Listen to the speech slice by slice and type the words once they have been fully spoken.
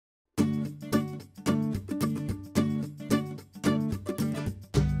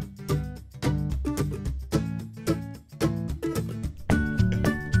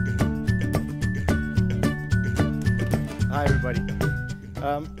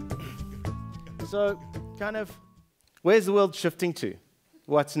everybody. So, where's the world shifting to?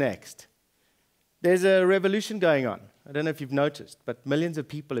 What's next? There's a revolution going on. I don't know if you've noticed, but millions of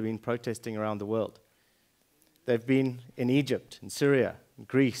people have been protesting around the world. They've been in Egypt, in Syria, in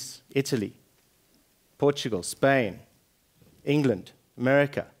Greece, Italy, Portugal, Spain, England,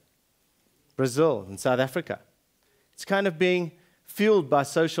 America, Brazil, and South Africa. It's kind of being fueled by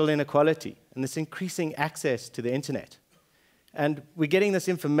social inequality and this increasing access to the internet. And we're getting this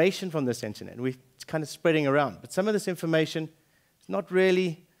information from this internet. It's kind of spreading around. But some of this information is not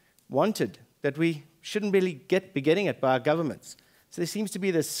really wanted, that we shouldn't really be getting it by our governments. So there seems to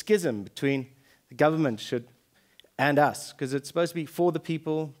be this schism between the government and us, because it's supposed to be for the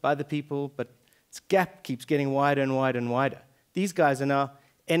people, by the people, but its gap keeps getting wider and wider and wider. These guys are now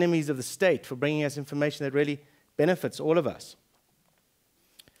enemies of the state for bringing us information that really benefits all of us.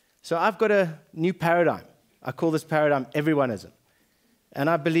 So I've got a new paradigm. I call this paradigm Everyoneism. And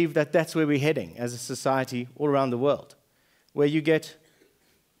I believe that that's where we're heading as a society all around the world, where you get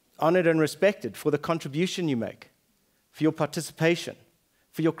honored and respected for the contribution you make, for your participation,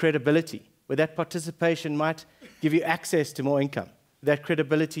 for your credibility, where that participation might give you access to more income. That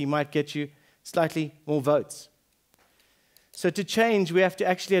credibility might get you slightly more votes. So to change, we have to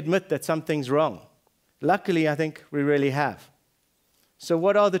actually admit that something's wrong. Luckily, I think we really have. So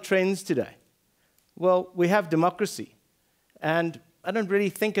what are the trends today? Well, we have democracy. And I don't really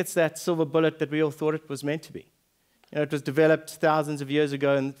think it's that silver bullet that we all thought it was meant to be. You know, it was developed thousands of years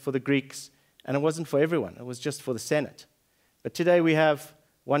ago for the Greeks, and it wasn't for everyone. It was just for the Senate. But today we have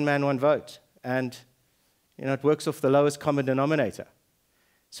one man, one vote. And it works off the lowest common denominator.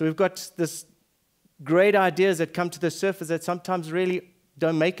 So we've got this great ideas that come to the surface that sometimes really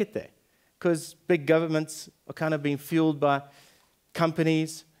don't make it there, because big governments are kind of being fueled by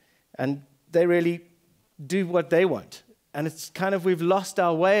companies, and they really do what they want. And it's kind of, we've lost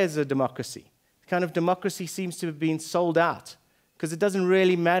our way as a democracy. Kind of democracy seems to have been sold out, because it doesn't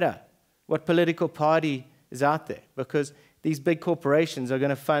really matter what political party is out there, because these big corporations are going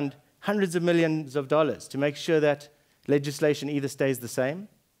to fund hundreds of millions of dollars to make sure that legislation either stays the same,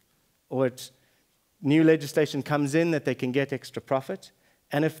 or new legislation comes in that they can get extra profit.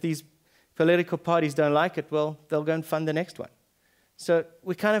 And if these political parties don't like it, well, they'll go and fund the next one. So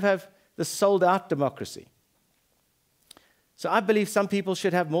we kind of have the sold-out democracy. So I believe some people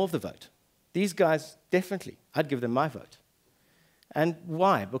should have more of the vote. These guys, definitely, I'd give them my vote. And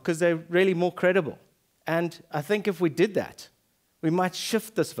why? Because they're really more credible. And I think if we did that, we might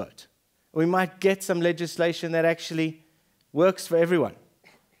shift this vote. We might get some legislation that actually works for everyone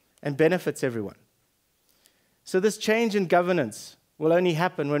and benefits everyone. So this change in governance will only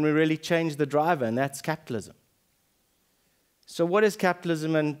happen when we really change the driver, and that's capitalism. So what is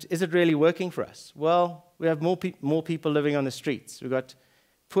capitalism, and is it really working for us? Well, we have more people living on the streets. We've got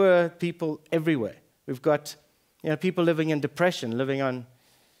poor people everywhere. We've got people living in depression, living on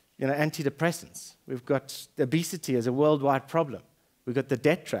antidepressants. We've got obesity as a worldwide problem. We've got the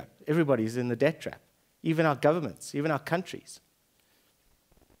debt trap. Everybody's in the debt trap, even our governments, even our countries.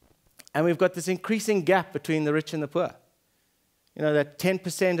 And we've got this increasing gap between the rich and the poor. That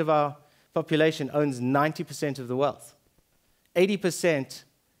 10% of our population owns 90% of the wealth. 80%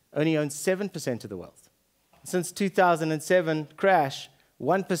 only owns 7% of the wealth. Since 2007 crash,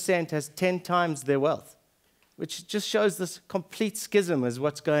 1% has 10 times their wealth, which just shows this complete schism as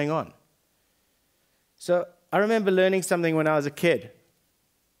what's going on. So I remember learning something when I was a kid.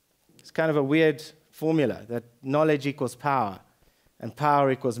 It's kind of a weird formula, that knowledge equals power, and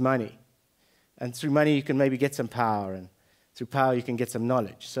power equals money. And through money, you can maybe get some power, and through power, you can get some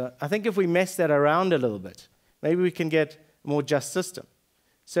knowledge. So I think if we mess that around a little bit, maybe we can get a more just system.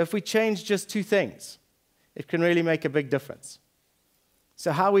 So if we change just two things, it can really make a big difference.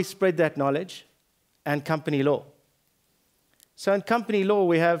 So how we spread that knowledge and company law. So in company law,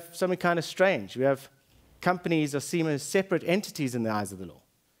 we have something kind of strange. We have companies are seen as separate entities in the eyes of the law.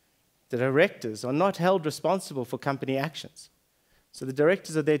 The directors are not held responsible for company actions. So the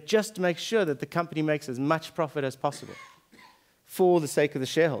directors are there just to make sure that the company makes as much profit as possible for the sake of the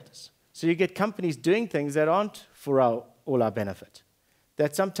shareholders. So you get companies doing things that aren't for all our benefit,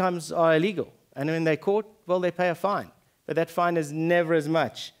 that sometimes are illegal. And when they're caught, well, they pay a fine. But that fine is never as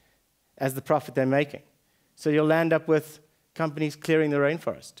much as the profit they're making. So you'll end up with companies clearing the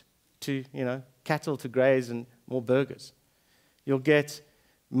rainforest to, cattle to graze and more burgers. You'll get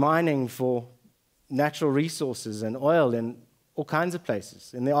mining for natural resources and oil in all kinds of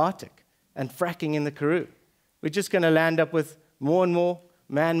places, in the Arctic, and fracking in the Karoo. We're just going to land up with more and more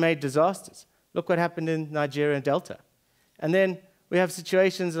man-made disasters. Look what happened in Nigeria and Delta. And then we have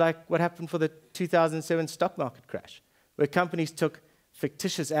situations like what happened for the 2007 stock market crash, where companies took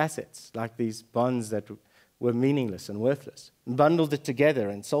fictitious assets, like these bonds that were meaningless and worthless, and bundled it together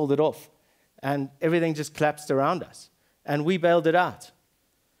and sold it off. And everything just collapsed around us. And we bailed it out.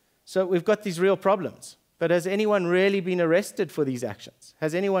 So we've got these real problems. But has anyone really been arrested for these actions?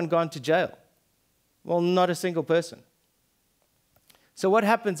 Has anyone gone to jail? Well, not a single person. So what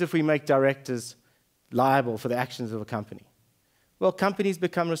happens if we make directors liable for the actions of a company? Well, companies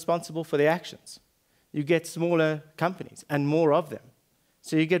become responsible for their actions. You get smaller companies and more of them.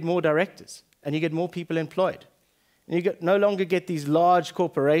 So you get more directors and you get more people employed. And you no longer get these large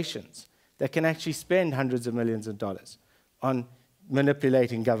corporations that can actually spend hundreds of millions of dollars on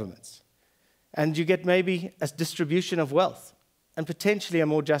manipulating governments. And you get maybe a distribution of wealth and potentially a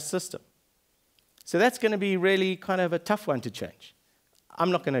more just system. So that's going to be really kind of a tough one to change.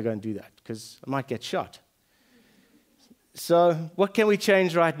 I'm not going to go and do that because I might get shot. So what can we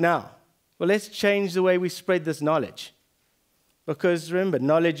change right now? Well, let's change the way we spread this knowledge. Because remember,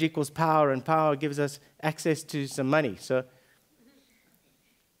 knowledge equals power, and power gives us access to some money. So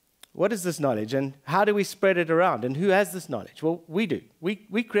what is this knowledge, and how do we spread it around? And who has this knowledge? Well, we do.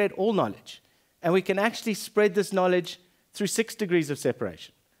 We create all knowledge. And we can actually spread this knowledge through 6 degrees of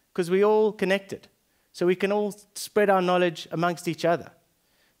separation, because we're all connected. So we can all spread our knowledge amongst each other.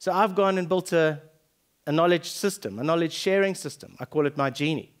 So I've gone and built a knowledge system, a knowledge sharing system. I call it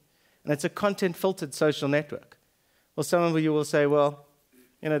Mygeni. And it's a content-filtered social network. Well, some of you will say, well,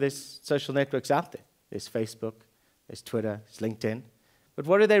 you know, there's social networks out there. There's Facebook, there's Twitter, there's LinkedIn. But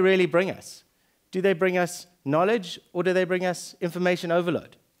what do they really bring us? Do they bring us knowledge, or do they bring us information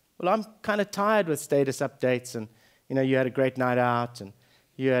overload? Well, I'm kind of tired with status updates and, you know, you had a great night out and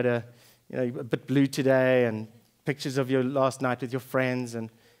you had a bit blue today and pictures of your last night with your friends.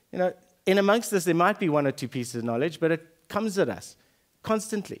 And, you know, in amongst this, there might be 1 or 2 pieces of knowledge, but it comes at us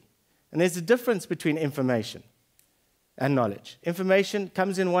constantly. And there's a difference between information and knowledge. Information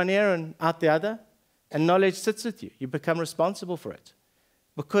comes in one ear and out the other, and knowledge sits with you. You become responsible for it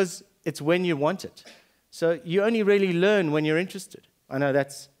because it's when you want it. So you only really learn when you're interested. I know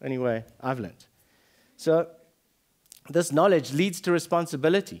that's the only way I've learned. So this knowledge leads to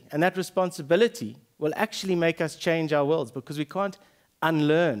responsibility, and that responsibility will actually make us change our worlds because we can't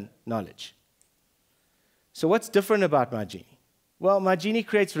unlearn knowledge. So what's different about Mygeni? Well, Mygeni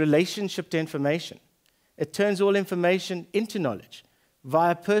creates relationship to information. It turns all information into knowledge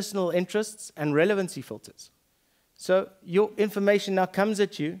via personal interests and relevancy filters. So your information now comes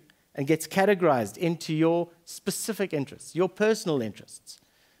at you and gets categorized into your specific interests, your personal interests.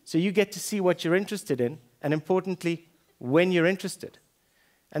 So you get to see what you're interested in, and importantly, when you're interested.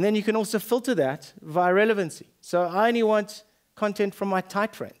 And then you can also filter that via relevancy. So I only want content from my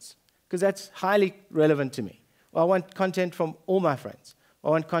tight friends, because that's highly relevant to me. Or I want content from all my friends.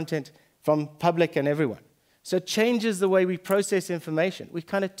 Or I want content from public and everyone. So it changes the way we process information. We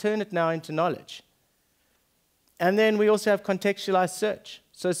kind of turn it now into knowledge. And then we also have contextualized search.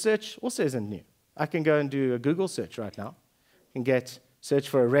 So search also isn't new. I can go and do a Google search right now. I can search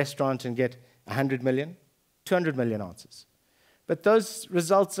for a restaurant and get 100 million, 200 million answers. But those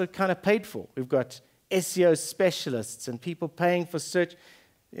results are kind of paid for. We've got SEO specialists and people paying for search.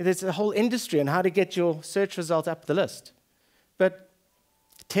 There's a whole industry on how to get your search result up the list. But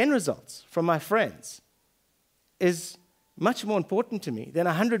 10 results from my friends is much more important to me than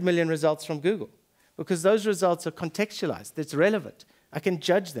 100 million results from Google, because those results are contextualized. It's relevant. I can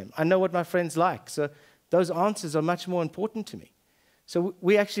judge them. I know what my friends like. So those answers are much more important to me. So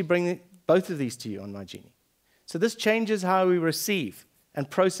we actually bring both of these to you on Mygeni. So this changes how we receive and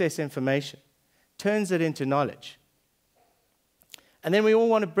process information, turns it into knowledge. And then we all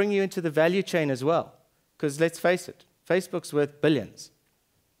want to bring you into the value chain as well, because let's face it, Facebook's worth billions.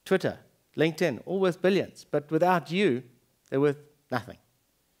 Twitter, LinkedIn, all worth billions. But without you, they're worth nothing.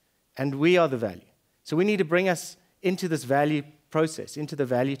 And we are the value. So we need to bring us into this value process, into the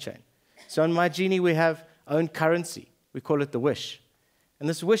value chain. So on Mygeni, we have our own currency. We call it the wish. And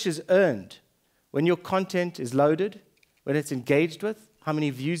this wish is earned when your content is loaded, when it's engaged with, how many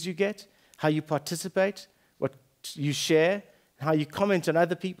views you get, how you participate, what you share, how you comment on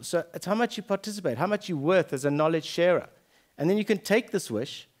other people. So it's how much you participate, how much you're worth as a knowledge sharer. And then you can take this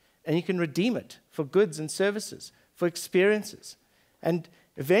wish and you can redeem it for goods and services, for experiences. And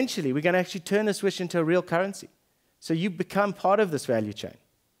eventually, we're going to actually turn this wish into a real currency. So you become part of this value chain.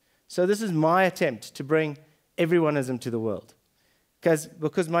 So this is my attempt to bring everyoneism to the world.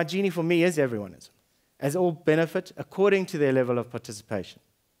 Because Mygeni for me is everyoneism, as all benefit according to their level of participation.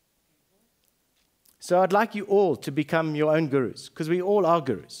 So I'd like you all to become your own gurus, because we all are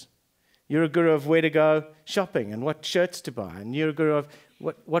gurus. You're a guru of where to go shopping and what shirts to buy, and you're a guru of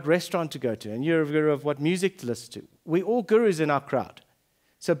what restaurant to go to, and you're a guru of what music to listen to. We're all gurus in our crowd.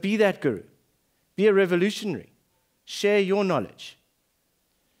 So be that guru. Be a revolutionary. Share your knowledge.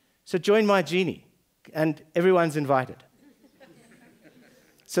 So join Mygeni, and everyone's invited.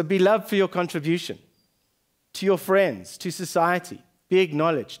 So be loved for your contribution to your friends, to society. Be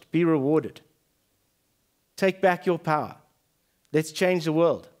acknowledged. Be rewarded. Take back your power. Let's change the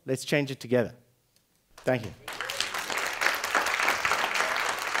world. Let's change it together. Thank you.